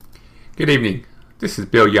Good evening. This is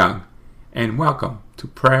Bill Young, and welcome to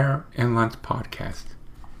Prayer and Lunch Podcast.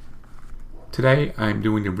 Today I'm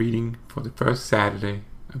doing the reading for the first Saturday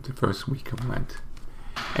of the first week of Lent.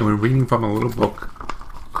 And we're reading from a little book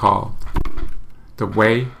called The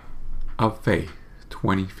Way of Faith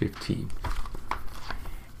 2015.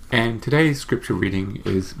 And today's scripture reading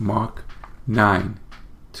is Mark 9,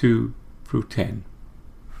 2 through 10.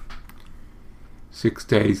 6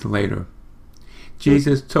 days later,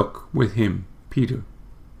 Jesus took with him Peter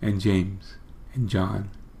and James and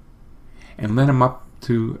John and led them up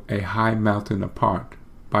to a high mountain apart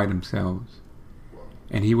by themselves.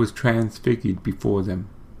 And he was transfigured before them,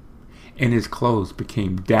 and his clothes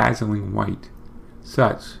became dazzling white,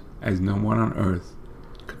 such as no one on earth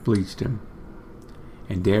could bleach them.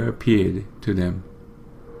 And there appeared to them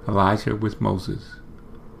Elijah with Moses,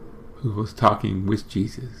 who was talking with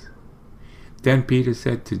Jesus. Then Peter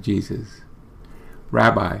said to Jesus,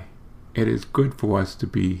 "Rabbi, it is good for us to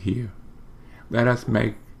be here. Let us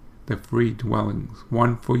make the 3 dwellings,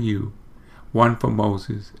 one for you, one for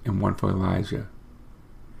Moses, and one for Elijah."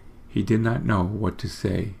 He did not know what to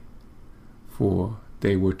say, for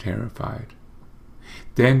they were terrified.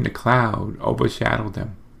 Then the cloud overshadowed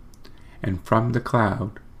them, and from the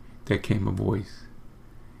cloud there came a voice,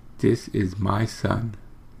 "This is my Son,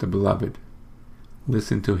 the Beloved.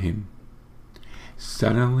 Listen to him."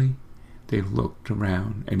 Suddenly they looked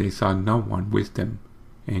around, and they saw no one with them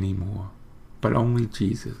anymore, but only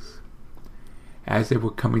Jesus. As they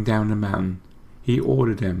were coming down the mountain, he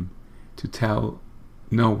ordered them to tell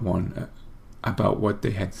no one about what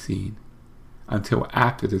they had seen, until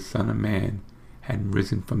after the Son of Man had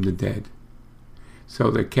risen from the dead.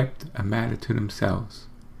 So they kept a matter to themselves,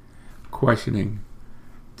 questioning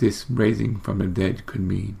this raising from the dead could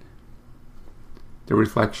mean. The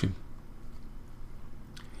reflection.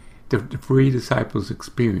 The 3 disciples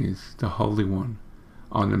experienced the Holy One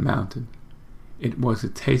on the mountain. It was a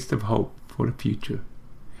taste of hope for the future,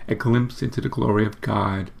 a glimpse into the glory of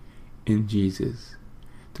God in Jesus,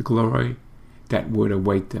 the glory that would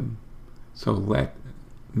await them. So let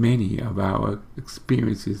many of our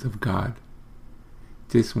experiences of God,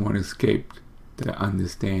 this one escaped their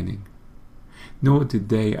understanding, nor did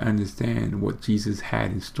they understand what Jesus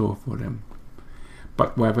had in store for them.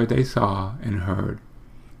 But whatever they saw and heard,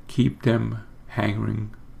 keep them hungering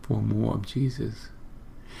for more of Jesus.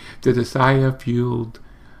 The desire fueled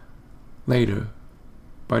later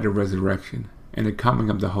by the resurrection and the coming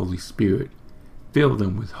of the Holy Spirit filled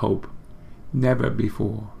them with hope never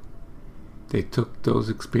before. They took those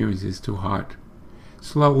experiences to heart,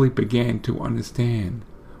 slowly began to understand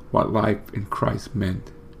what life in Christ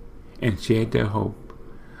meant, and shared their hope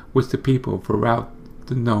with the people throughout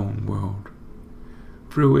the known world.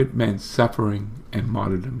 Through it meant suffering and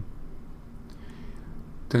martyrdom.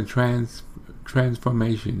 The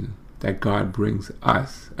transformation that God brings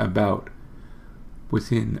us about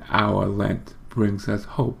within our Lent brings us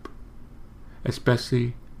hope,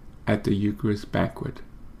 especially at the Eucharist banquet,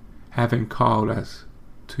 having called us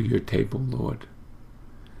to your table, Lord.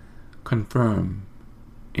 Confirm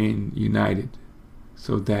and united,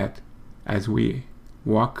 so that as we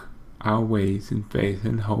walk our ways in faith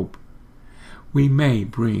and hope, we may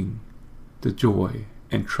bring the joy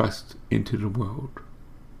and trust into the world.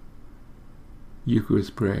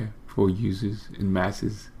 Eucharist prayer for users in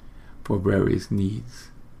masses for various needs,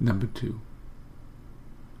 number 2.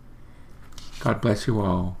 God bless you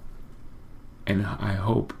all, and I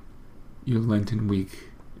hope your Lenten week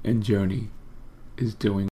and journey is doing